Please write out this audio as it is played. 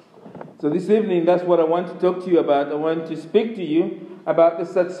So this evening, that's what I want to talk to you about. I want to speak to you about the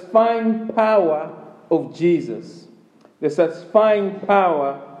satisfying power of Jesus. The satisfying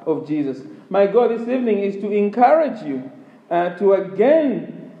power of Jesus. My God, this evening is to encourage you to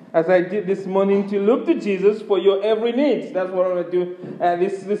again, as I did this morning, to look to Jesus for your every need. That's what I'm going to do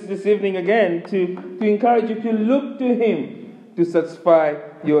this evening again, to encourage you to look to Him to satisfy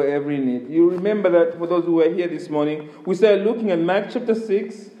your every need. You remember that for those who were here this morning, we started looking at Mark chapter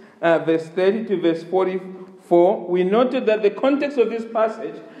 6, verse 30 to verse 44. We noted that the context of this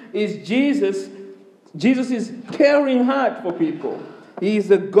passage is Jesus' caring heart for people. He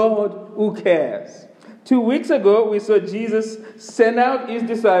is a God who cares. 2 weeks ago, we saw Jesus send out His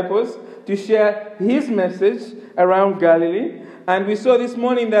disciples to share His message around Galilee. And we saw this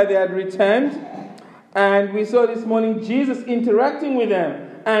morning that they had returned. And we saw this morning Jesus interacting with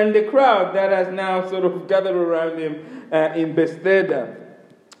them and the crowd that has now sort of gathered around Him in Bethsaida.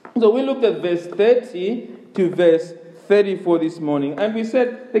 So we looked at verse 30 to verse 34 this morning. And we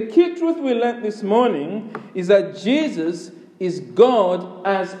said the key truth we learned this morning is that Jesus is God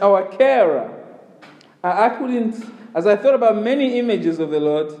as our carer. As I thought about many images of the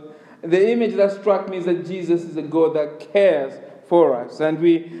Lord, the image that struck me is that Jesus is a God that cares for us. And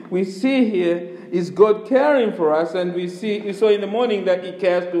we see here is God caring for us, and we saw in the morning that He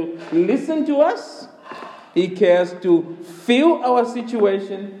cares to listen to us, He cares to feel our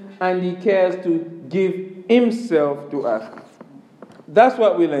situation, and He cares to give Himself to us. That's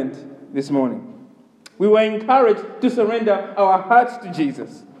what we learned this morning. We were encouraged to surrender our hearts to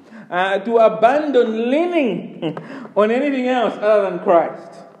Jesus, to abandon leaning on anything else other than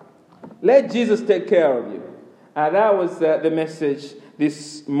Christ. Let Jesus take care of you. That was the message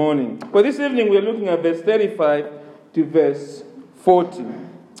this morning. For this evening, we're looking at verse 35 to verse 40.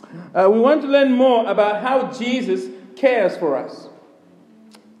 We want to learn more about how Jesus cares for us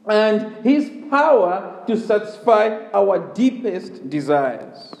and His power to satisfy our deepest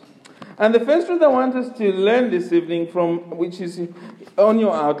desires. And the first truth I want us to learn this evening, from which is on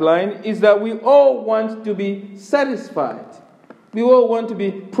your outline, is that we all want to be satisfied. We all want to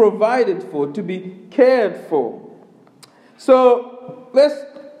be provided for, to be cared for. So let's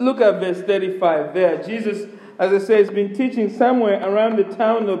look at verse 35 there. Jesus, as I say, has been teaching somewhere around the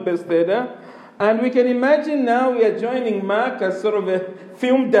town of Bethsaida. And we can imagine now we are joining Mark as sort of a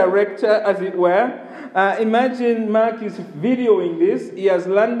film director, as it were. Imagine Mark is videoing this. He has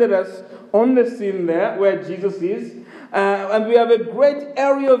landed us on the scene there where Jesus is. And we have a great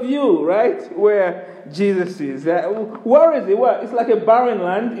area view, right, where Jesus is. Where is he? Well, it's like a barren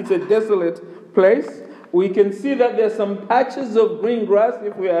land. It's a desolate place. We can see that there's some patches of green grass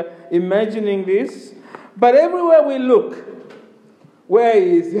if we are imagining this. But everywhere we look, where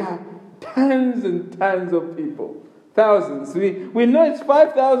he is, tons and tons of people. Thousands. We know it's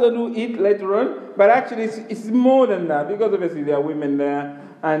 5,000 who eat later on, but actually it's more than that, because obviously there are women there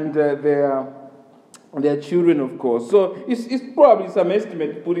and there are children, of course. So it's probably some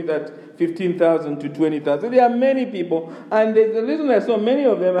estimate, put it at 15,000 to 20,000. There are many people, and the reason there's so many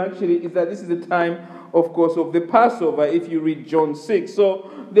of them actually is that this is the time, of course, of the Passover, if you read John 6. So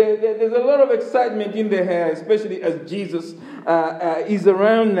there's a lot of excitement in the air, especially as Jesus is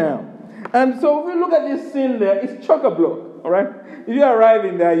around now. And so if we look at this scene there, it's chock-a-block, all right? If you arrive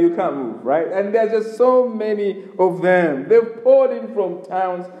in there, you can't move, right? And there's just so many of them. They've poured in from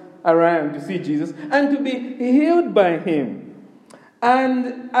towns around to see Jesus and to be healed by Him.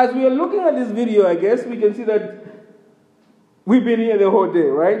 And as we are looking at this video, I guess, we can see that we've been here the whole day,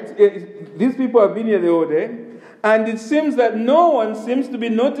 right? These people have been here the whole day. And it seems that no one seems to be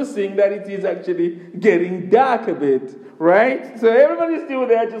noticing that it is actually getting dark a bit, right? So everybody's still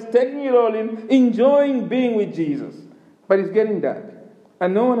there, just taking it all in, enjoying being with Jesus. But it's getting dark.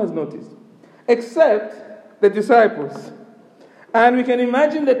 And no one has noticed. Except the disciples. And we can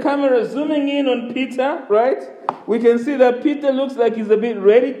imagine the camera zooming in on Peter, right? We can see that Peter looks like he's a bit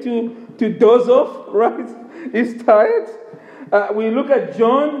ready to doze off, right? He's tired. We look at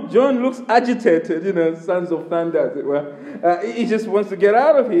John. John looks agitated, sons of thunder, as it were. He just wants to get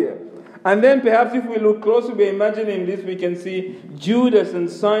out of here. And then perhaps if we look closer, we're imagining this, we can see Judas and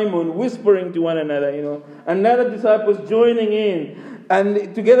Simon whispering to one another, and other disciples joining in.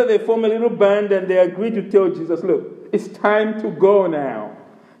 And together they form a little band and they agree to tell Jesus, look, it's time to go now.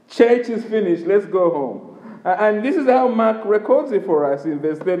 Church is finished. Let's go home. And this is how Mark records it for us in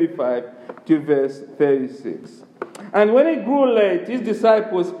verse 35 to verse 36. And when it grew late, his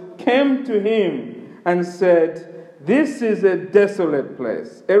disciples came to him and said, this is a desolate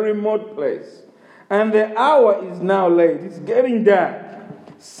place, a remote place, and the hour is now late. It's getting dark.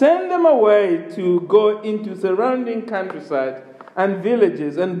 Send them away to go into surrounding countryside and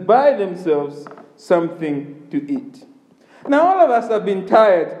villages and buy themselves something to eat. Now, all of us have been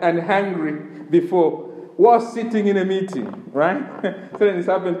tired and hungry before while sitting in a meeting, right? So it's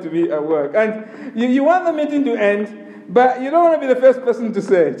happened to me at work. And you want the meeting to end, but you don't want to be the first person to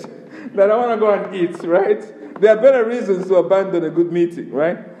say it, that I want to go and eat, right? There are better reasons to abandon a good meeting,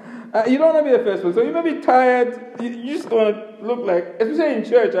 right? You don't want to be the first one. So you may be tired. You just don't want to look like, especially in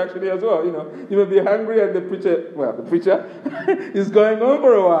church actually as well, you may be hungry and the preacher is going on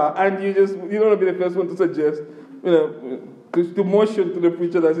for a while, and you don't want to be the first one to suggest, to motion to the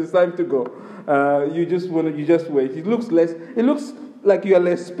preacher that it's time to go. You just wait. It looks like you are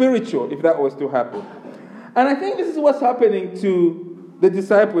less spiritual if that was to happen. And I think this is what's happening to the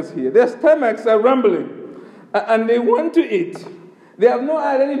disciples here. Their stomachs are rumbling, and they want to eat. They have no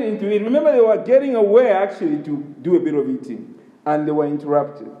identity to eat. Remember, they were getting away actually to do a bit of eating, and they were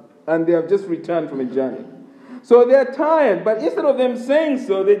interrupted. And they have just returned from a journey. So they're tired, but instead of them saying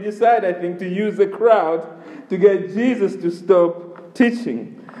so, they decide, I think, to use the crowd to get Jesus to stop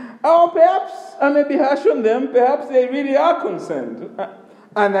teaching. Or perhaps I may be harsh on them, perhaps they really are concerned.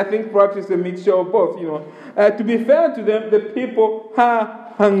 And I think perhaps it's a mixture of both. To be fair to them, the people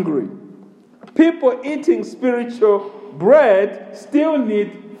are hungry. People eating spiritual bread still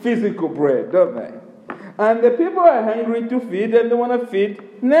need physical bread, don't they? And the people are hungry to feed, and they want to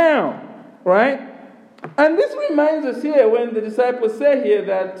feed now, right? And this reminds us here when the disciples say here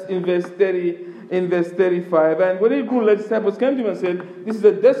that in verse 35, and when it grew late, disciples came to him and said, "This is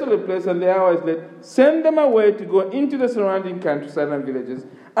a desolate place, and the hour is late. Send them away to go into the surrounding countryside and villages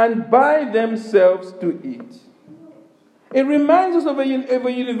and buy themselves to eat." It reminds us of a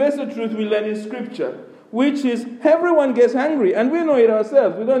universal truth we learn in Scripture, which is everyone gets hungry, and we know it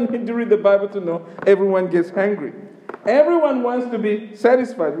ourselves. We don't need to read the Bible to know everyone gets hungry. Everyone wants to be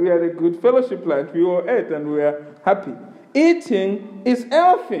satisfied. We had a good fellowship lunch. We all ate, and we were happy. Eating is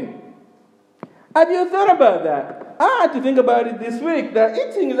healthy. Have you thought about that? I had to think about it this week, that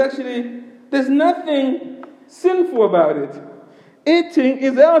eating is actually, there's nothing sinful about it. Eating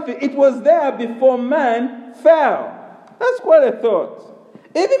is healthy. It was there before man fell. That's quite a thought.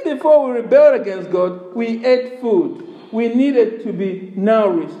 Even before we rebelled against God, we ate food. We needed to be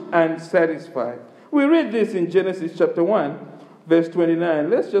nourished and satisfied. We read this in Genesis chapter 1, verse 29.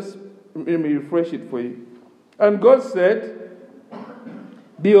 Let me refresh it for you. And God said,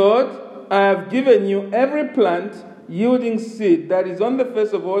 "Behold, I have given you every plant yielding seed that is on the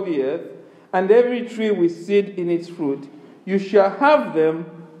face of all the earth, and every tree with seed in its fruit. You shall have them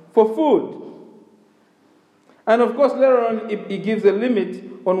for food." And of course, later on, he gives a limit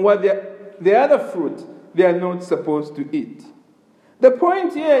on what the other fruit they are not supposed to eat. The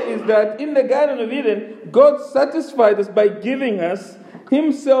point here is that in the Garden of Eden, God satisfied us by giving us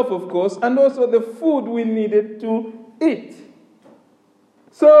himself, of course, and also the food we needed to eat.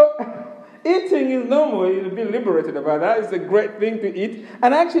 So, eating is normal. You'll be liberated about that. It's a great thing to eat.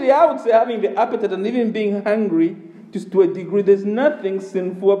 And actually, I would say having the appetite and even being hungry, just to a degree, there's nothing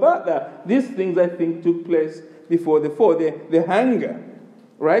sinful about that. These things, I think, took place before the fall. The hunger,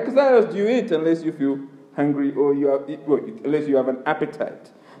 right? Because how else do you eat unless you feel hungry or unless you have an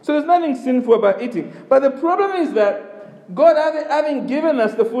appetite? So there's nothing sinful about eating. But the problem is that God, having given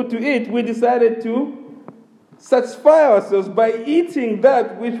us the food to eat, we decided to satisfy ourselves by eating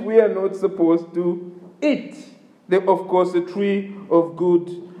that which we are not supposed to eat. Of course, the tree of good,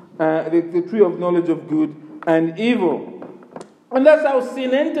 the tree of knowledge of good and evil. And that's how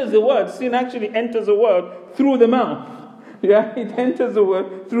sin enters the world. Sin actually enters the world through the mouth. Yeah, it enters the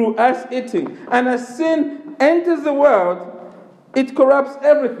world through us eating. And as sin enters the world, it corrupts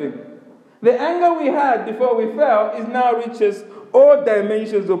everything. The anger we had before we fell is now reaches all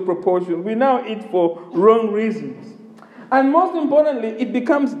dimensions of proportion. We now eat for wrong reasons. And most importantly, it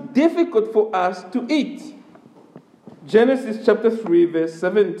becomes difficult for us to eat. Genesis chapter 3, verse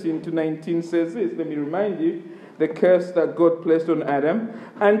 17 to 19 says this. Let me remind you. The curse that God placed on Adam.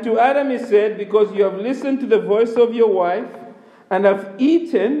 And to Adam he said, "Because you have listened to the voice of your wife and have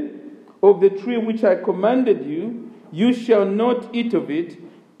eaten of the tree which I commanded you, you shall not eat of it.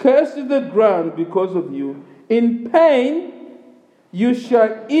 Cursed is the ground because of you. In pain you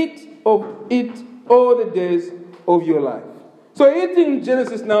shall eat of it all the days of your life." So eating in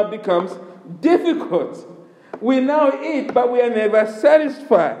Genesis now becomes difficult. We now eat, but we are never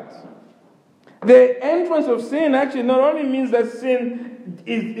satisfied. The entrance of sin actually not only means that sin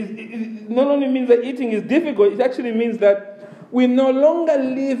is not only means that eating is difficult, it actually means that we no longer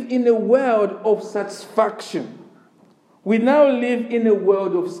live in a world of satisfaction. We now live in a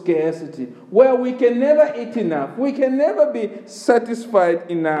world of scarcity, where we can never eat enough. We can never be satisfied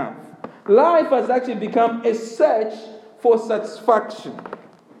enough. Life has actually become a search for satisfaction.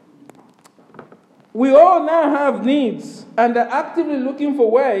 We all now have needs and are actively looking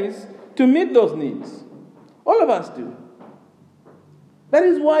for ways to meet those needs. All of us do. That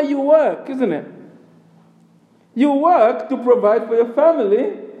is why you work, isn't it? You work to provide for your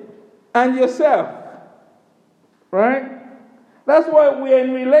family and yourself. Right? That's why we are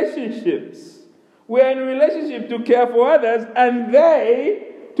in relationships. We are in a relationship to care for others and they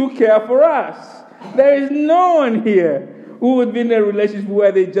to care for us. There is no one here who would be in a relationship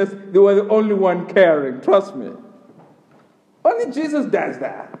where they were the only one caring. Trust me. Only Jesus does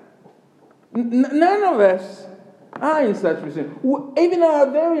that. None of us are in such relationship. Even our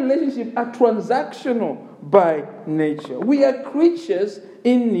very relationships are transactional by nature. We are creatures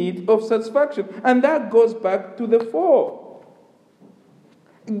in need of satisfaction. And that goes back to the fall.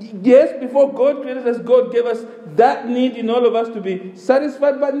 Yes, before God created us, God gave us that need in all of us to be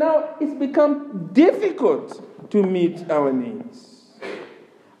satisfied, but now it's become difficult to meet our needs.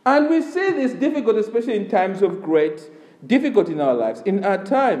 And we see this difficult, especially in times of great difficulty in our lives, in our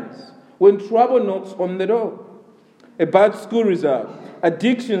times when trouble knocks on the door. A bad school result,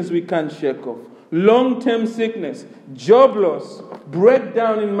 addictions we can't shake off, long-term sickness, job loss,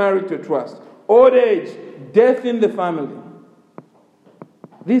 breakdown in marital trust, old age, death in the family.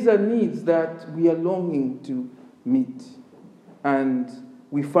 These are needs that we are longing to meet. And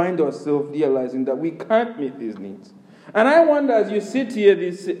we find ourselves realizing that we can't meet these needs. And I wonder, as you sit here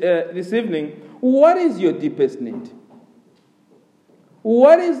this evening, what is your deepest need?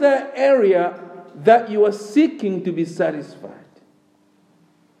 What is the area that you are seeking to be satisfied?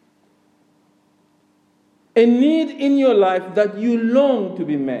 A need in your life that you long to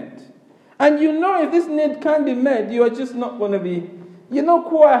be met. And you know if this need can't be met, you are just not going to be, you're not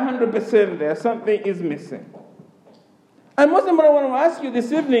quite 100% there. Something is missing. And most of what I want to ask you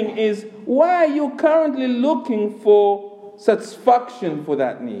this evening is, why are you currently looking for satisfaction for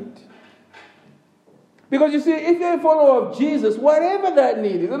that need? Because you see, if you're a follower of Jesus, whatever that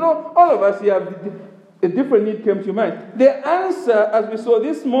need is, you know, all of us here have a different need came to mind. The answer, as we saw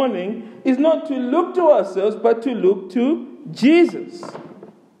this morning, is not to look to ourselves, but to look to Jesus.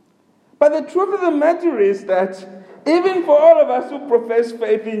 But the truth of the matter is that even for all of us who profess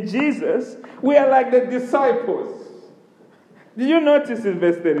faith in Jesus, we are like the disciples. Did you notice in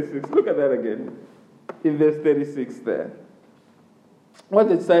verse 36? Look at that again. In verse 36 there. What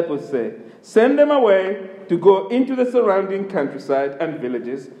the disciples say? Send them away to go into the surrounding countryside and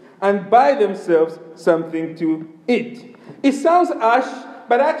villages and buy themselves something to eat. It sounds harsh,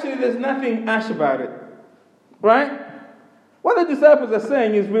 but actually there's nothing harsh about it. Right? What the disciples are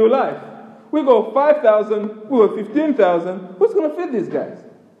saying is real life. We go 5,000, we go 15,000. Who's going to feed these guys?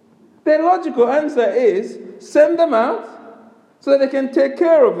 The logical answer is send them out so that they can take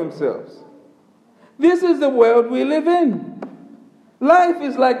care of themselves. This is the world we live in. Life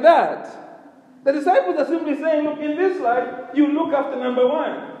is like that. The disciples are simply saying, look, in this life, you look after number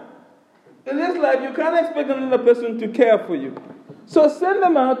one. In this life, you can't expect another person to care for you. So send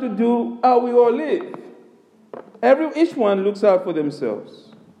them out to do how we all live. Each one looks out for themselves.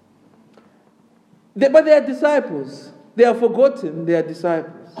 But they are disciples. They are forgotten they are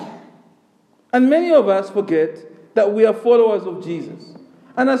disciples. And many of us forget that we are followers of Jesus.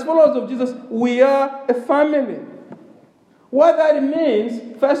 And as followers of Jesus, we are a family. What that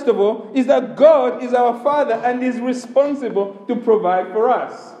means, first of all, is that God is our Father and is responsible to provide for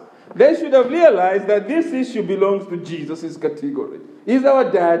us. They should have realized that this issue belongs to Jesus' category. He's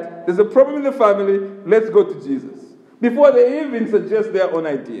our dad. There's a problem in the family. Let's go to Jesus. Before they even suggest their own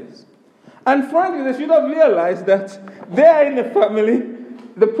ideas. And frankly, they should have realized that they are in the family.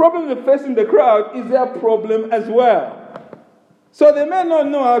 The problem they face in the crowd is their problem as well. So they may not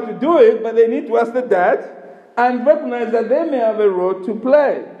know how to do it, but they need to ask the dad and recognize that they may have a role to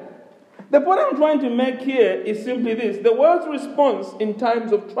play. The point I'm trying to make here is simply this. The world's response in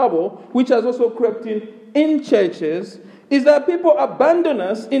times of trouble, which has also crept in churches, is that people abandon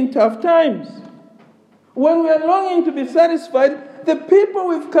us in tough times. When we are longing to be satisfied, the people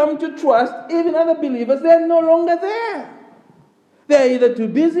we've come to trust, even other believers, they're no longer there. They're either too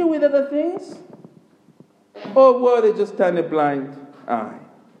busy with other things, or they just turn a blind eye.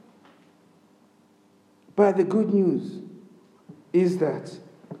 But the good news is that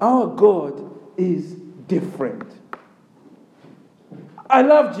our God is different. I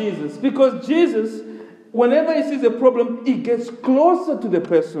love Jesus because Jesus, whenever he sees a problem, he gets closer to the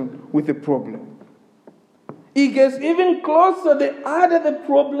person with the problem. He gets even closer the harder the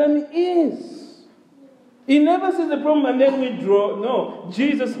problem is. He never sees the problem and then withdraw. No,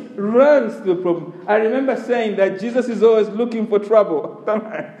 Jesus runs to the problem. I remember saying that Jesus is always looking for trouble.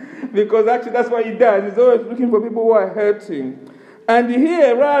 Because actually that's what he does. He's always looking for people who are hurting. And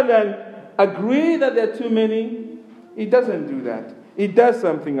here, rather than agree that there are too many, he doesn't do that. He does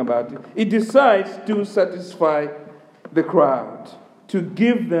something about it. He decides to satisfy the crowd, to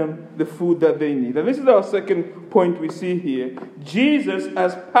give them the food that they need. And this is our second point we see here. Jesus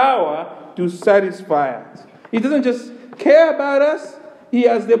has power to satisfy us. He doesn't just care about us, he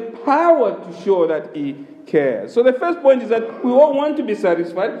has the power to show that he cares. So the first point is that we all want to be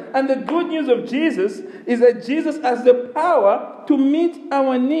satisfied, and the good news of Jesus is that Jesus has the power to meet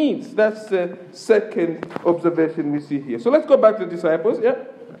our needs. That's the second observation we see here. So let's go back to the disciples. Yeah,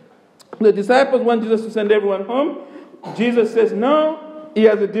 the disciples want Jesus to send everyone home. Jesus says no, he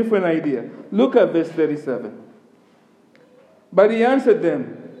has a different idea. Look at verse 37. But he answered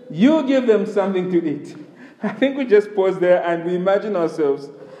them, you give them something to eat. I think we just pause there and we imagine ourselves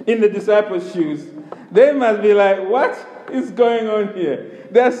in the disciples' shoes. They must be like, what is going on here?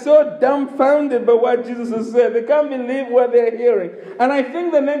 They're so dumbfounded by what Jesus has said. They can't believe what they're hearing. And I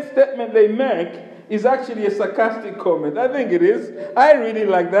think the next statement they make is actually a sarcastic comment. I think it is. I really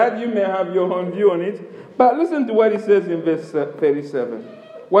like that. You may have your own view on it. But listen to what he says in verse 37.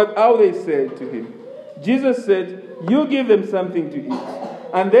 How they said to him. Jesus said, you give them something to eat.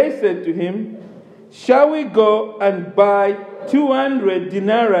 And they said to him, shall we go and buy 200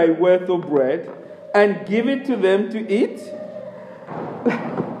 denarii worth of bread and give it to them to eat?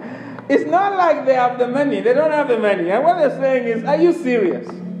 It's not like they have the money. They don't have the money. And what they're saying is, are you serious?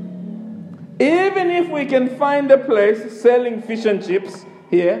 Even if we can find a place selling fish and chips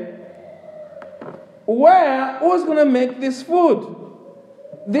here, who's going to make this food?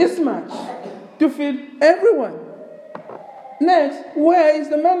 This much to feed everyone. Next, where is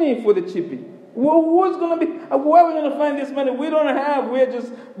the money for the chippy? Who's going to be? Where are we going to find this money? We don't have.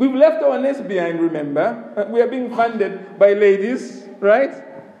 We've left our nest behind. Remember, we are being funded by ladies, right?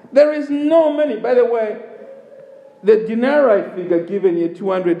 There is no money. By the way, the denarii figure given here,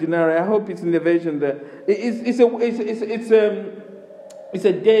 200 denarii. I hope it's in the version there. It's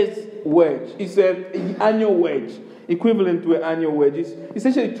a day's wage. It's an annual wage, equivalent to an annual wage. It's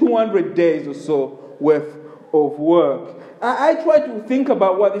essentially 200 days or so worth of work. I try to think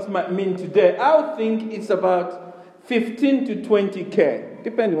about what this might mean today. I would think it's about 15 to 20K,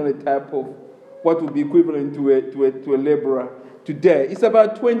 depending on the type of what would be equivalent to a laborer today. It's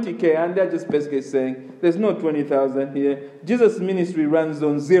about 20K, and they're just basically saying there's no 20,000 here. Jesus' ministry runs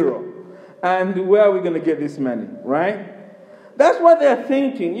on zero. And where are we going to get this money, right? That's what they're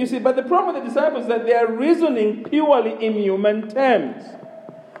thinking. You see, but the problem with the disciples is that they are reasoning purely in human terms.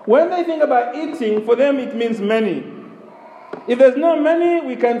 When they think about eating, for them it means money. If there's no money,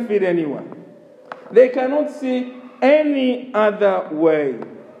 we can't feed anyone. They cannot see any other way.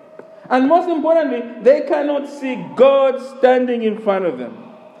 And most importantly, they cannot see God standing in front of them.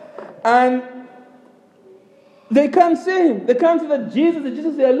 And they can't see him. They can't see that the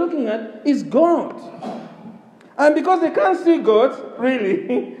Jesus they are looking at is God. And because they can't see God,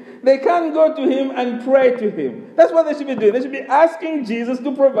 really, they can't go to him and pray to him. That's what they should be doing. They should be asking Jesus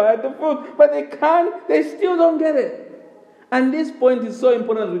to provide the food. But they can't, they still don't get it. And this point is so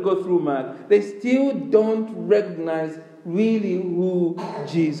important as we go through Mark. They still don't recognize really who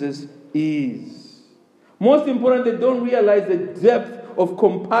Jesus is. Most importantly, they don't realize the depth of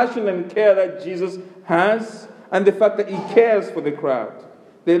compassion and care that Jesus has and the fact that he cares for the crowd.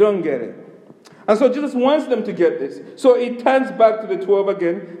 They don't get it. And so Jesus wants them to get this. So he turns back to the 12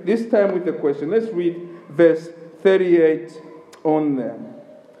 again, this time with a question. Let's read verse 38 on there.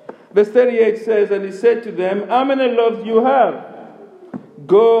 Verse 38 says, and he said to them, how many loaves you have?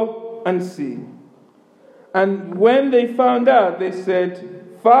 Go and see. And when they found out, they said,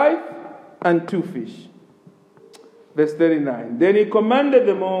 5 and 2 fish. Verse 39. Then he commanded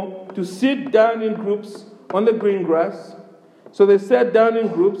them all to sit down in groups on the green grass. So they sat down in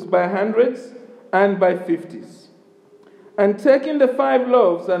groups by hundreds and by 50s. And taking the 5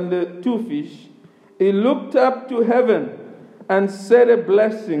 loaves and the 2 fish, he looked up to heaven and said a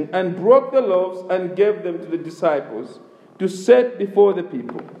blessing, and broke the loaves and gave them to the disciples to set before the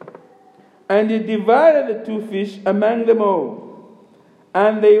people. And he divided the 2 fish among them all.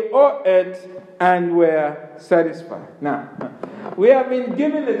 And they all ate and were satisfied. Now, we have been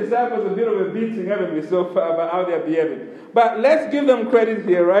giving the disciples a bit of a beating, haven't we, so far, about how they're behaving. But let's give them credit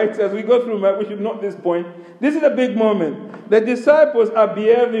here, right? As we go through, we should note this point. This is a big moment. The disciples are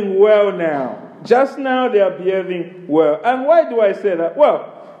behaving well now. Just now they are behaving well. And why do I say that?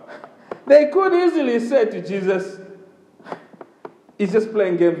 Well, they could easily say to Jesus, He's just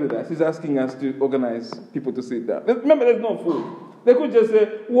playing games with us. He's asking us to organize people to sit down. Remember, there's no food. They could just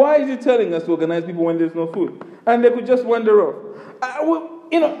say, why is he telling us to organize people when there's no food? And they could just wander off.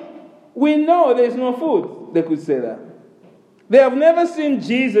 We know there's no food. They could say that. They have never seen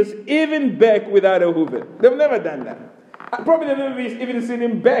Jesus even bake without a oven. They've never done that. Probably they've never even seen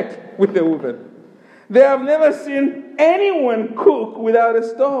him bake with a oven. They have never seen anyone cook without a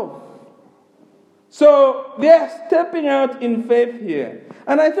stove. So they are stepping out in faith here.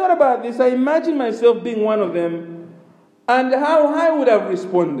 And I thought about this. I imagine myself being one of them and how I would have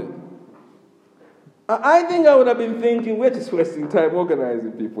responded. I think I would have been thinking, we're just wasting time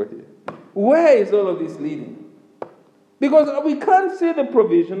organizing people here. Where is all of this leading? Because we can't see the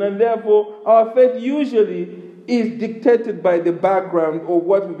provision, and therefore our faith usually is dictated by the background or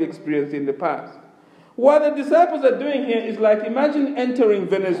what we've experienced in the past. What the disciples are doing here is like, imagine entering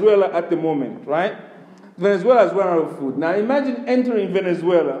Venezuela at the moment, right? Venezuela has run out of food. Now imagine entering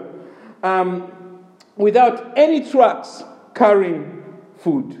Venezuela without any trucks carrying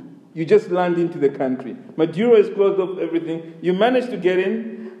food. You just land into the country. Maduro has closed off everything. You manage to get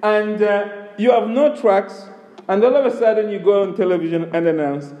in, and you have no trucks, and all of a sudden you go on television and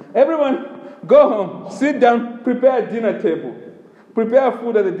announce, everyone, go home, sit down, prepare a dinner table. Prepare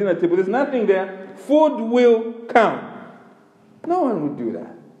food at the dinner table. There's nothing there. Food will come. No one would do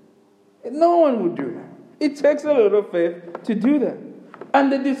that. No one would do that. It takes a lot of faith to do that.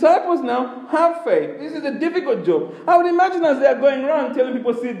 And the disciples now have faith. This is a difficult job. I would imagine as they are going around telling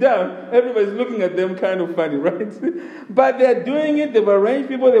people sit down, everybody's looking at them kind of funny, right? But they're doing it. They've arranged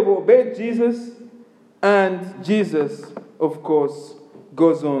people. They've obeyed Jesus. And Jesus, of course,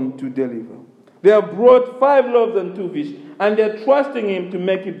 goes on to deliver. They have brought 5 loaves and 2 fish, and they're trusting him to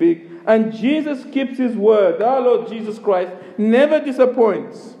make it big. And Jesus keeps his word. Our Lord Jesus Christ never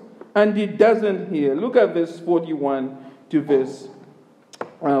disappoints, and he doesn't hear. Look at verse 41 to verse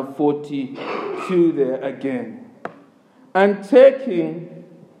 42 there again. And taking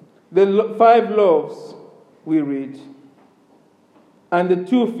the 5 loaves, we read, and the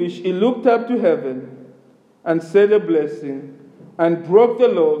 2 fish, he looked up to heaven and said a blessing, and broke the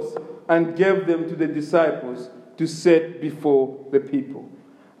loaves and gave them to the disciples to set before the people.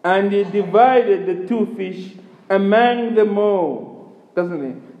 And he divided the 2 fish among them all. Doesn't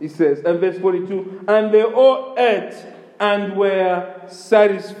he? He says, and verse 42, and they all ate and were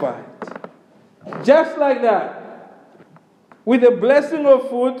satisfied. Just like that. With a blessing of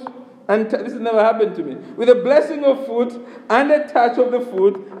food, and this has never happened to me. With a blessing of food and a touch of the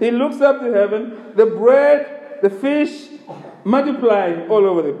food, he looks up to heaven, the bread, the fish, multiplying all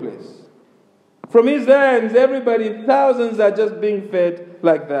over the place. From his hands, everybody, thousands are just being fed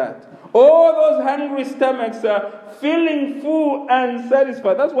like that. All those hungry stomachs are feeling full and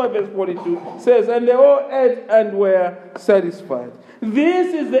satisfied. That's what verse 42 says. And they all ate and were satisfied.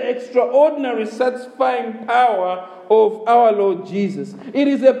 This is the extraordinary, satisfying power of our Lord Jesus. It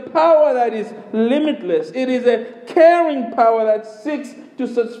is a power that is limitless. It is a caring power that seeks to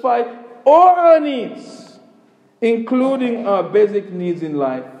satisfy all our needs, including our basic needs in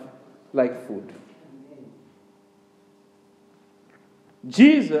life, like food.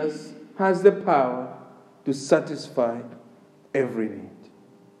 Jesus has the power to satisfy every need.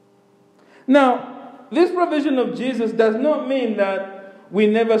 Now, this provision of Jesus does not mean that we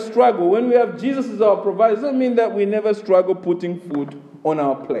never struggle. When we have Jesus as our provider, it doesn't mean that we never struggle putting food on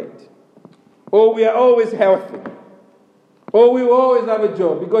our plate. Or we are always healthy. Or we will always have a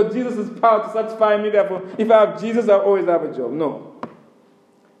job. Because Jesus has power to satisfy me, therefore, if I have Jesus, I'll always have a job. No.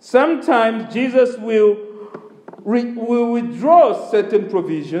 Sometimes Jesus will withdraw certain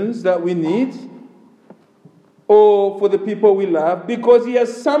provisions that we need or for the people we love because he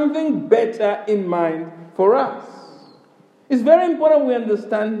has something better in mind for us. It's very important we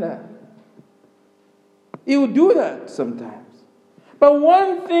understand that. He will do that sometimes. But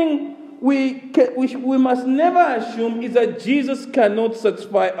one thing we must never assume is that Jesus cannot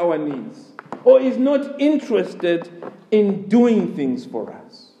satisfy our needs or is not interested in doing things for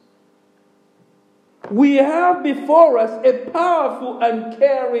us. We have before us a powerful and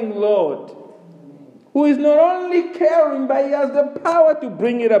caring Lord who is not only caring, but he has the power to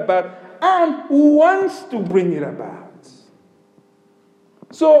bring it about and wants to bring it about.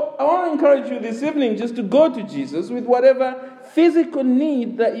 So I want to encourage you this evening just to go to Jesus with whatever physical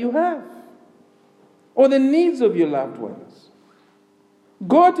need that you have or the needs of your loved ones.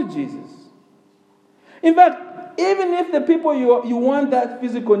 Go to Jesus. In fact, even if the people you want that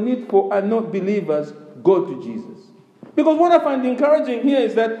physical need for are not believers, go to Jesus. Because what I find encouraging here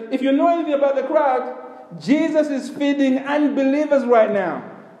is that if you know anything about the crowd, Jesus is feeding unbelievers right now.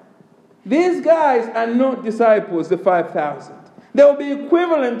 These guys are not disciples, the 5,000. They will be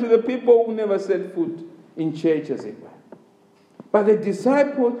equivalent to the people who never set foot in church, as it were. But the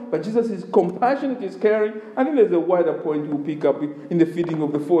disciples, but Jesus is compassionate, is caring. I think there's a wider point you pick up in the feeding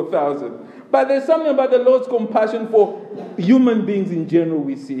of the 4,000. But there's something about the Lord's compassion for human beings in general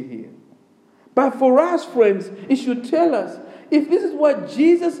we see here. But for us, friends, it should tell us, if this is what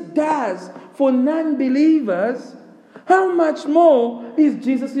Jesus does for non-believers, how much more is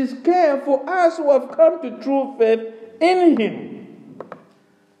Jesus' care for us who have come to true faith in Him?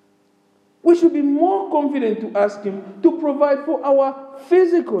 We should be more confident to ask Him to provide for our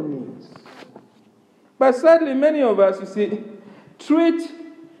physical needs. But sadly, many of us, you see, treat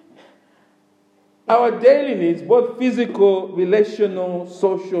our daily needs, both physical, relational,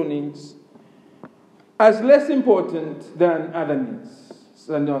 social needs, as less important than other needs,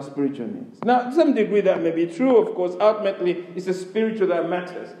 than our spiritual needs. Now, to some degree that may be true, of course. Ultimately, it's the spiritual that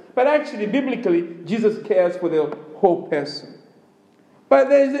matters. But actually, biblically, Jesus cares for the whole person. But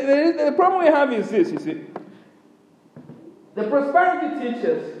the problem we have is this, you see. The prosperity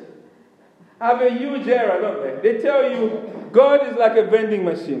teachers have a huge error, don't they? They tell you God is like a vending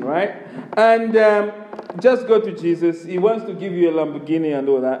machine, right? And just go to Jesus. He wants to give you a Lamborghini and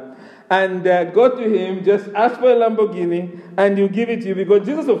all that. And go to Him, just ask for a Lamborghini, and He'll give it to you. Because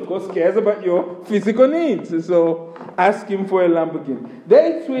Jesus, of course, cares about your physical needs. So ask Him for a Lamborghini.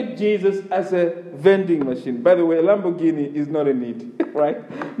 They treat Jesus as a vending machine. By the way, a Lamborghini is not a need, right?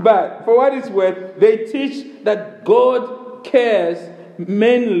 But for what it's worth, they teach that God cares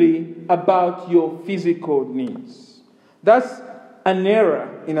mainly about your physical needs. That's an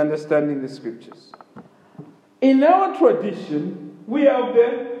error in understanding the Scriptures. In our tradition, we have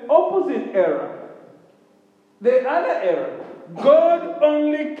the opposite error. The other error. God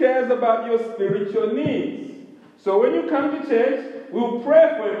only cares about your spiritual needs. So when you come to church, we'll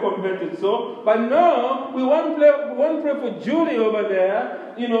pray for a converted soul. But no, we won't pray for Julie over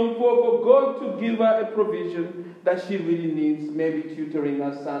there, for God to give her a provision that she really needs, maybe tutoring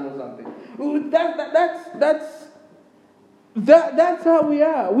her son or something. That's how we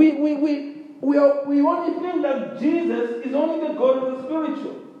are. We only think that Jesus is only the God of the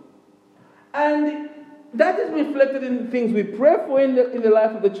spiritual. And that is reflected in things we pray for in the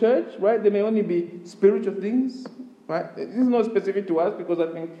life of the church, right? There may only be spiritual things, right? This is not specific to us because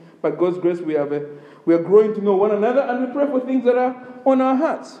I think by God's grace we are growing to know one another and we pray for things that are on our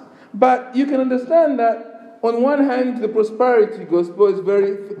hearts. But you can understand that on one hand, the prosperity gospel is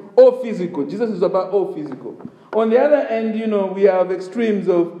very all physical. Jesus is about all physical. On the other end, we have extremes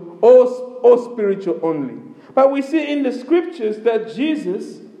of all spiritual only. But we see in the Scriptures that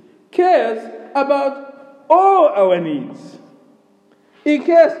Jesus cares about all our needs. He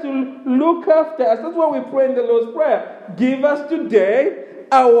cares to look after us. That's why we pray in the Lord's Prayer. Give us today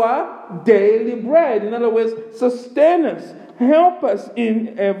our daily bread. In other words, sustain us. Help us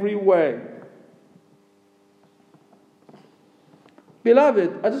in every way.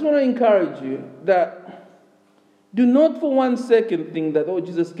 Beloved, I just want to encourage you that do not for 1 second think that all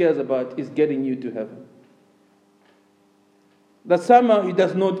Jesus cares about is getting you to heaven. That somehow He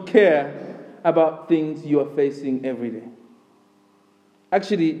does not care about things you are facing every day.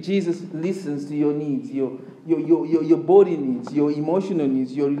 Actually, Jesus listens to your needs, your body needs, your emotional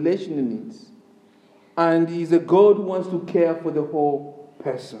needs, your relational needs. And He's a God who wants to care for the whole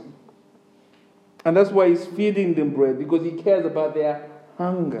person. And that's why He's feeding them bread, because He cares about their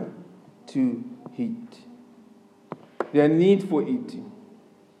hunger to eat, their need for eating.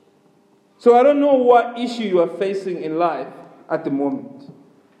 So I don't know what issue you are facing in life at the moment.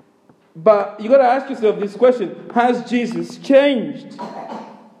 But you got to ask yourself this question: has Jesus changed?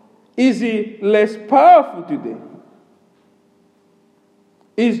 Is He less powerful today?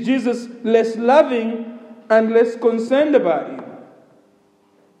 Is Jesus less loving and less concerned about you?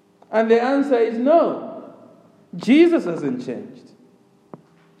 And the answer is no. Jesus hasn't changed.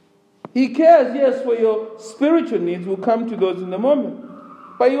 He cares, yes, for your spiritual needs. We'll come to those in a moment.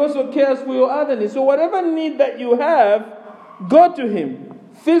 But He also cares for your other needs. So whatever need that you have, go to Him.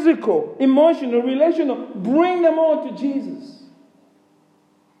 Physical, emotional, relational. Bring them all to Jesus.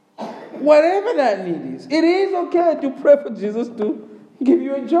 Whatever that need is. It is okay to pray for Jesus to give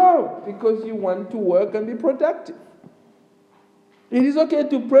you a job because you want to work and be productive. It is okay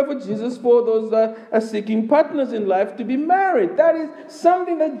to pray for Jesus for those that are seeking partners in life to be married. That is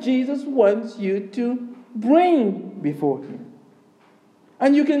something that Jesus wants you to bring before Him.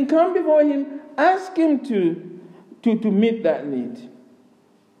 And you can come before Him, ask Him to meet that need.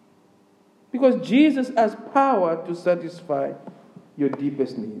 Because Jesus has power to satisfy your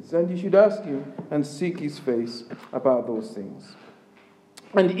deepest needs. And you should ask Him and seek His face about those things.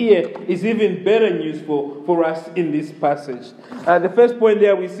 And here is even better news for us in this passage. The first point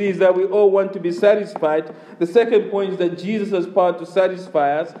there we see is that we all want to be satisfied. The second point is that Jesus has power to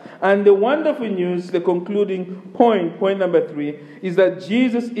satisfy us. And the wonderful news, the concluding point, point number 3, is that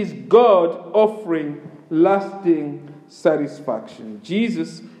Jesus is God offering lasting satisfaction.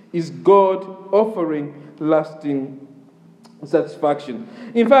 Jesus is God offering lasting satisfaction.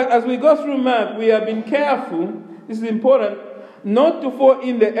 In fact, as we go through Mark, we have been careful, this is important, not to fall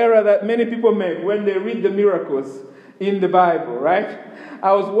in the error that many people make when they read the miracles in the Bible, right?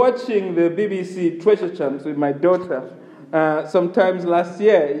 I was watching the BBC Treasure Champs with my daughter sometimes last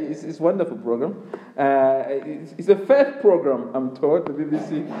year. It's a wonderful program. It's a faith program, I'm told. The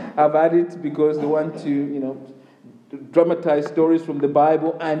BBC have added because they want to, dramatize stories from the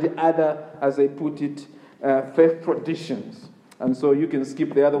Bible and other, as they put it, faith traditions. And so you can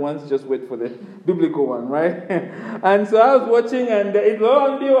skip the other ones, just wait for the biblical one, right? And so I was watching, and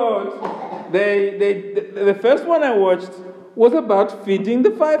lo and behold, the first one I watched was about feeding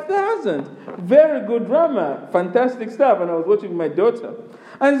the 5,000. Very good drama, fantastic stuff. And I was watching with my daughter.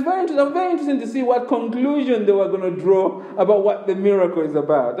 And it's very interesting to see what conclusion they were going to draw about what the miracle is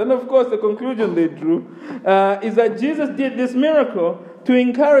about. And of course, the conclusion they drew is that Jesus did this miracle to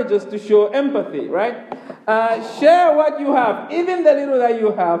encourage us to show empathy, right? Share what you have, even the little that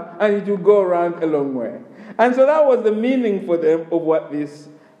you have, and it will go around a long way. And so that was the meaning for them of what this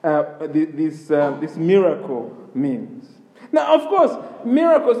miracle means. Now, of course, all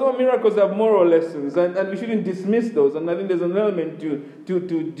miracles have moral lessons, and we shouldn't dismiss those. And I think there's an element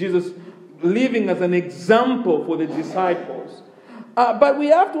to Jesus living as an example for the disciples. But we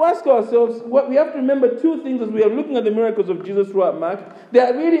have to ask ourselves, we have to remember two things as we are looking at the miracles of Jesus throughout Mark. They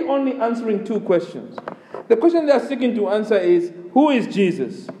are really only answering two questions. The question they are seeking to answer is, who is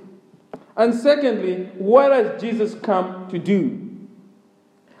Jesus? And secondly, what has Jesus come to do?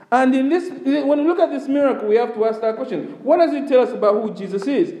 And when we look at this miracle, we have to ask that question. What does it tell us about who Jesus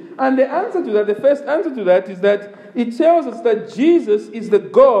is? And the first answer to that is that it tells us that Jesus is the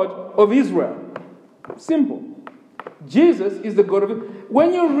God of Israel. Simple. Jesus is the God of Israel.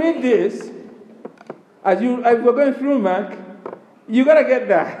 When you read this, as we're going through Mark, you got to get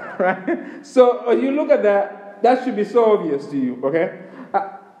that, right? So as you look at that should be so obvious to you, okay?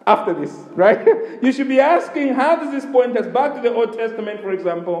 After this, right? You should be asking, how does this point us back to the Old Testament, for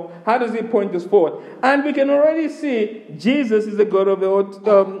example? How does it point us forward? And we can already see Jesus is the God of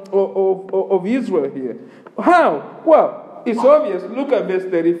of Israel here. How? Well, it's obvious. Look at verse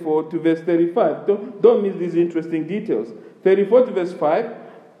 34 to verse 35. Don't miss these interesting details. 34 to verse 5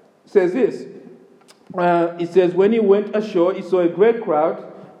 says this. It says, when he went ashore, he saw a great crowd,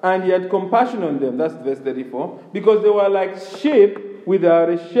 and he had compassion on them. That's verse 34. Because they were like sheep without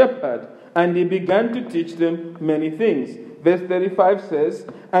a shepherd, and he began to teach them many things. Verse 35 says,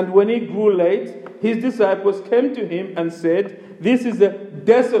 and when it grew late, his disciples came to him and said, this is a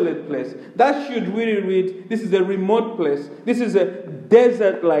desolate place. That should really read, this is a remote place. This is a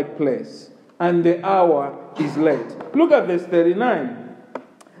desert-like place, and the hour is late. Look at verse 39.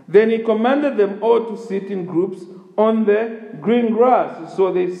 Then he commanded them all to sit in groups on the green grass.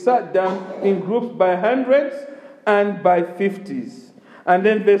 So they sat down in groups by hundreds and by 50s. And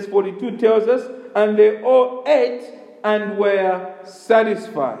then verse 42 tells us, and they all ate and were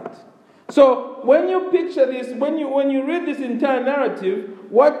satisfied. So when you picture this, when you read this entire narrative,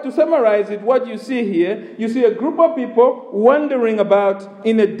 to summarize it, what you see here, you see a group of people wandering about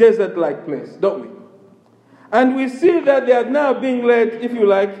in a desert-like place, don't we? And we see that they are now being led, if you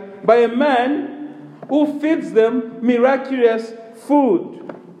like, by a man who feeds them miraculous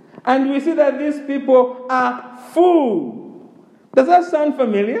food. And we see that these people are full. Does that sound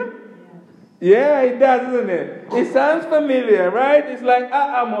familiar? Yeah, it does, doesn't it? It sounds familiar, right? It's like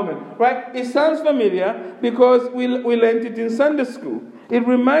a moment, right? It sounds familiar because we learned it in Sunday school. It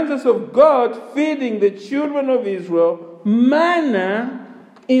reminds us of God feeding the children of Israel manna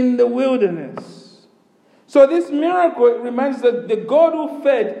in the wilderness. So this miracle reminds us that the God who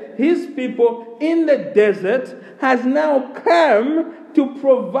fed his people in the desert has now come to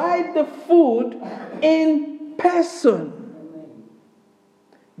provide the food in person.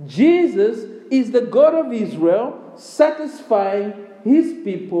 Jesus is the God of Israel satisfying his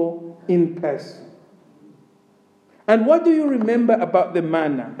people in person. And what do you remember about the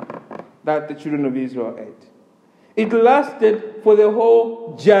manna that the children of Israel ate? It lasted for the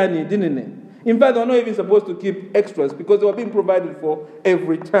whole journey, didn't it? In fact, they're not even supposed to keep extras because they were being provided for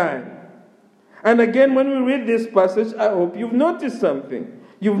every time. And again, when we read this passage, I hope you've noticed something.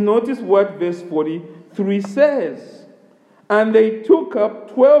 You've noticed what verse 43 says. And they took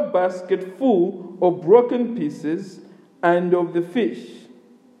up 12 baskets full of broken pieces and of the fish.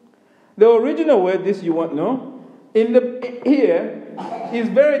 The original word, this you won't know, here is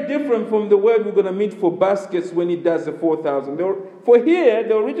very different from the word we're going to meet for baskets when he does the 4,000. For here,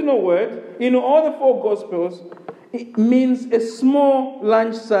 the original word, in all the 4 Gospels, it means a small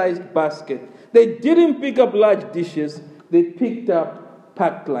lunch-sized basket. They didn't pick up large dishes, they picked up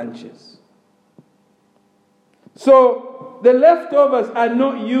packed lunches. So the leftovers are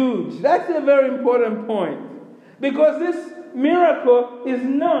not huge. That's a very important point. Because this miracle is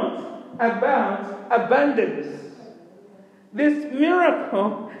not about abundance. This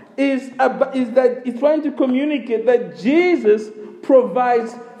miracle is that it's trying to communicate that Jesus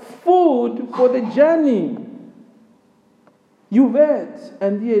provides food for the journey. You've ate,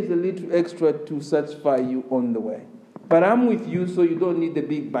 and here is a little extra to satisfy you on the way. But I'm with you, so you don't need the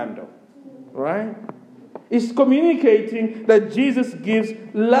big bundle. Right? It's communicating that Jesus gives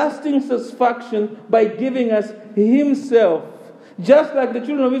lasting satisfaction by giving us himself. Just like the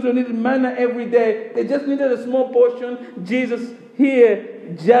children of Israel needed manna every day, they just needed a small portion. Jesus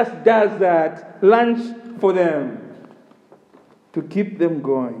here just does that. Lunch for them. To keep them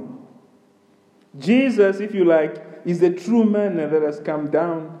going. Jesus, if you like, is the true manna that has come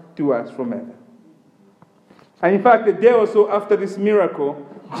down to us from heaven. And in fact, a day or so after this miracle,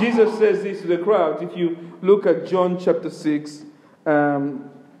 Jesus says this to the crowd. If you look at John chapter 6,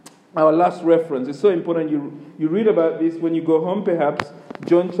 our last reference, it's so important you read about this when you go home perhaps.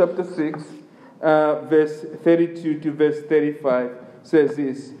 John chapter 6, verse 32 to verse 35 says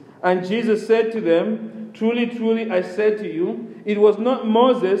this. And Jesus said to them, "Truly, truly, I say to you, it was not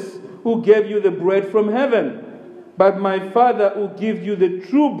Moses who gave you the bread from heaven, but my Father who gives you the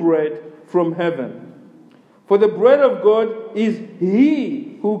true bread from heaven. For the bread of God is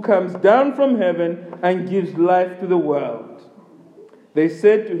he who comes down from heaven and gives life to the world." They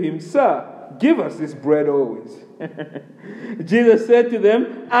said to him, "Sir, give us this bread always." Jesus said to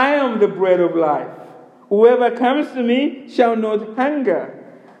them, "I am the bread of life. Whoever comes to me shall not hunger,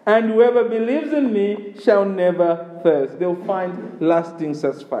 and whoever believes in me shall never thirst." They'll find lasting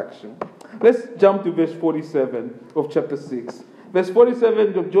satisfaction. Let's jump to verse 47 of chapter 6. Verse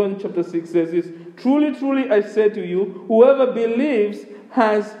 47 of John chapter 6 says this, "Truly, truly, I say to you, whoever believes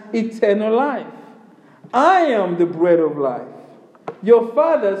has eternal life. I am the bread of life. Your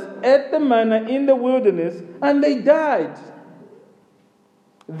fathers ate the manna in the wilderness, and they died.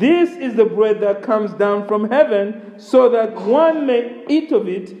 This is the bread that comes down from heaven, so that one may eat of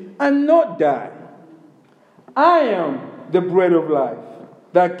it and not die. I am the bread of life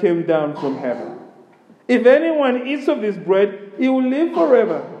that came down from heaven. If anyone eats of this bread, he will live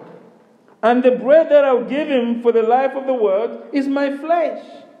forever. And the bread that I'll give him for the life of the world is my flesh."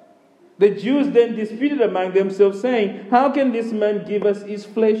 The Jews then disputed among themselves, saying, "How can this man give us his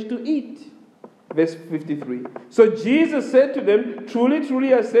flesh to eat?" Verse 53. So Jesus said to them, "Truly,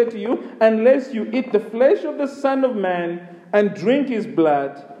 truly, I say to you, unless you eat the flesh of the Son of Man and drink his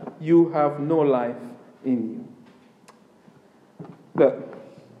blood, you have no life in you." Look,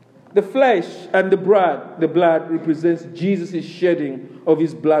 the flesh and the blood represents Jesus' shedding of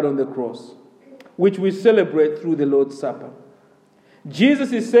his blood on the cross, which we celebrate through the Lord's Supper.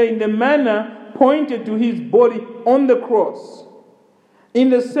 Jesus is saying the manna pointed to his body on the cross.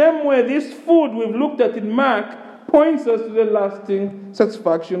 In the same way, this food we've looked at in Mark points us to the lasting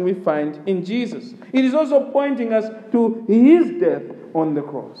satisfaction we find in Jesus. It is also pointing us to his death on the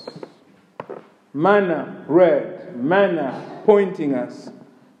cross. Manna, bread, manna pointing us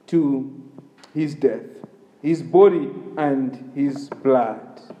to his death, his body and his blood.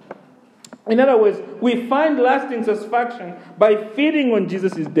 In other words, we find lasting satisfaction by feeding on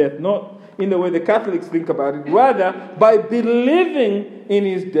Jesus' death, not in the way the Catholics think about it, rather by believing in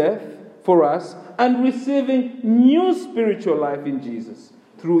his death for us and receiving new spiritual life in Jesus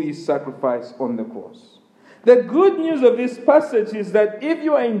through his sacrifice on the cross. The good news of this passage is that if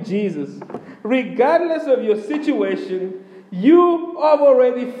you are in Jesus, regardless of your situation, you have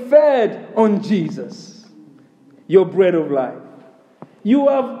already fed on Jesus, your bread of life. You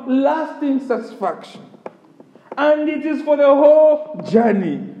have lasting satisfaction. And it is for the whole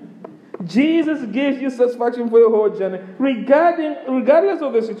journey. Jesus gives you satisfaction for the whole journey, regardless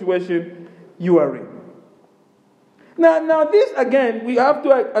of the situation you are in. Now this again, we have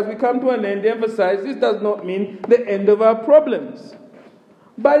to, as we come to an end, emphasize this does not mean the end of our problems.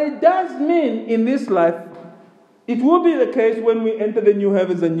 But it does mean in this life, it will be the case when we enter the new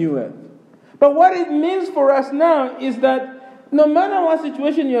heavens and new earth. But what it means for us now is that no matter what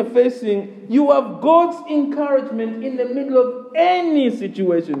situation you're facing, you have God's encouragement in the middle of any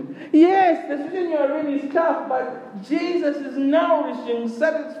situation. Yes, the situation you're in is tough, but Jesus is nourishing,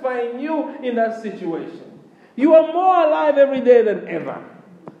 satisfying you in that situation. You are more alive every day than ever.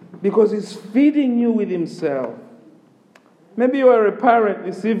 because He's feeding you with Himself. Maybe you are a parent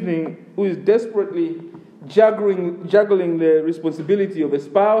this evening who is desperately juggling the responsibility of a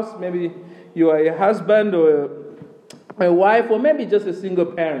spouse. Maybe you are a husband or a wife, or maybe just a single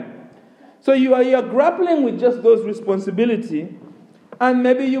parent. So you are grappling with just those responsibilities, and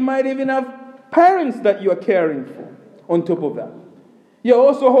maybe you might even have parents that you are caring for on top of that. You're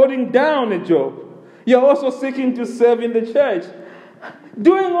also holding down a job. You're also seeking to serve in the church.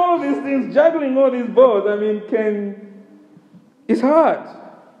 Doing all of these things, juggling all these balls, it's hard.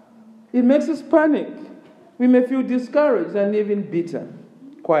 It makes us panic. We may feel discouraged and even bitter,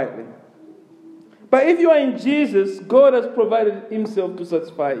 quietly. But if you are in Jesus, God has provided Himself to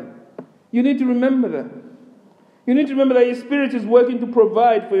satisfy you. You need to remember that. You need to remember that His Spirit is working to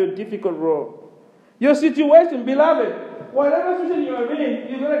provide for your difficult role. Your situation, beloved, whatever situation you are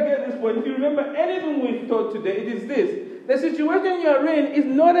in, you've got to get this point. If you remember anything we've taught today, it is this. The situation you are in is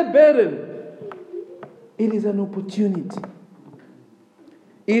not a burden. It is an opportunity.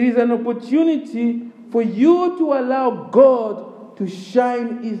 It is an opportunity for you to allow God to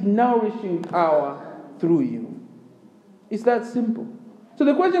shine His nourishing power through you. It's that simple. So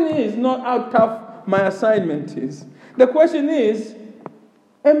the question is not how tough my assignment is. The question is,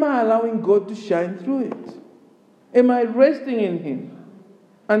 am I allowing God to shine through it? Am I resting in Him?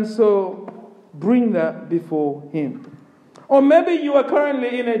 And so bring that before Him. Or maybe you are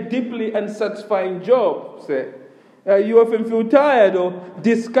currently in a deeply unsatisfying job, say. You often feel tired or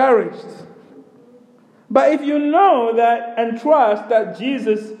discouraged. But if you know that and trust that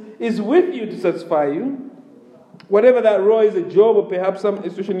Jesus is with you to satisfy you, whatever that role is, a job or perhaps some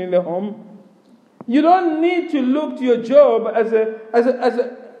institution in the home, you don't need to look to your job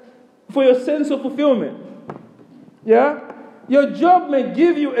for your sense of fulfillment. Yeah? Your job may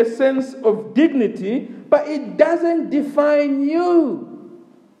give you a sense of dignity, but it doesn't define you.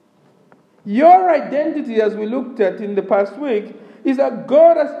 Your identity, as we looked at in the past week, is that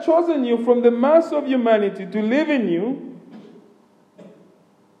God has chosen you from the mass of humanity to live in you,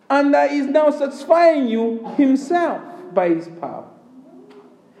 and that He's now satisfying you Himself by His power.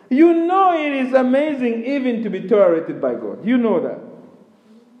 You know it is amazing even to be tolerated by God. You know that.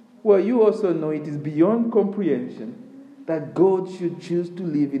 Well, you also know it is beyond comprehension that God should choose to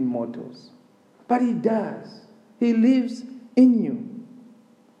live in mortals. But He does. He lives in you.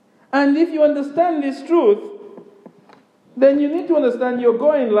 And if you understand this truth, then you need to understand your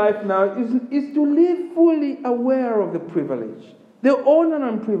goal in life now is to live fully aware of the privilege, the honor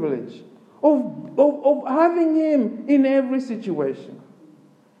and privilege of having Him in every situation.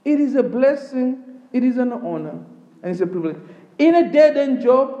 It is a blessing, it is an honor, and it's a privilege. In a dead-end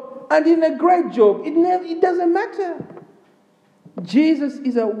job and in a great job, it doesn't matter. Jesus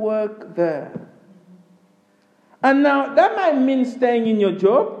is at work there. And now, that might mean staying in your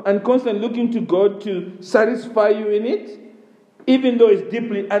job and constantly looking to God to satisfy you in it, even though it's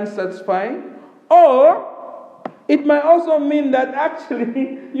deeply unsatisfying. Or, it might also mean that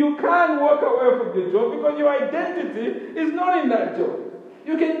actually you can't walk away from the job because your identity is not in that job.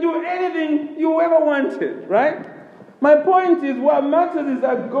 You can do anything you ever wanted, right? My point is, what matters is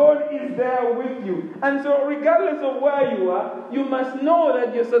that God is there with you. And so regardless of where you are, you must know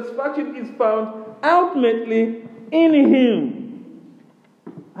that your satisfaction is found ultimately in Him.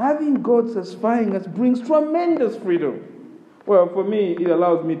 Having God satisfying us brings tremendous freedom. Well, for me, it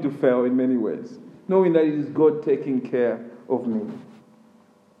allows me to fail in many ways, knowing that it is God taking care of me.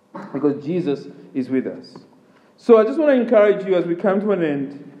 Because Jesus is with us. So I just want to encourage you as we come to an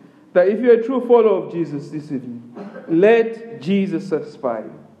end, that if you're a true follower of Jesus this evening, let Jesus satisfy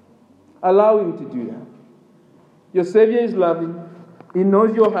you. Allow Him to do that. Your Savior is loving. He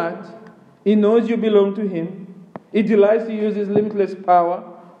knows your heart. He knows you belong to Him. He delights to use His limitless power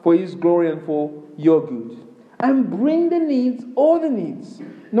for His glory and for your good. And bring the needs, all the needs,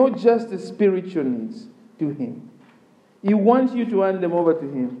 not just the spiritual needs, to Him. He wants you to hand them over to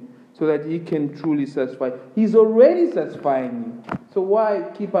Him so that He can truly satisfy. He's already satisfying you. So why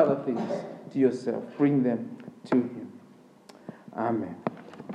keep other things to yourself? Bring them to Him. Amen.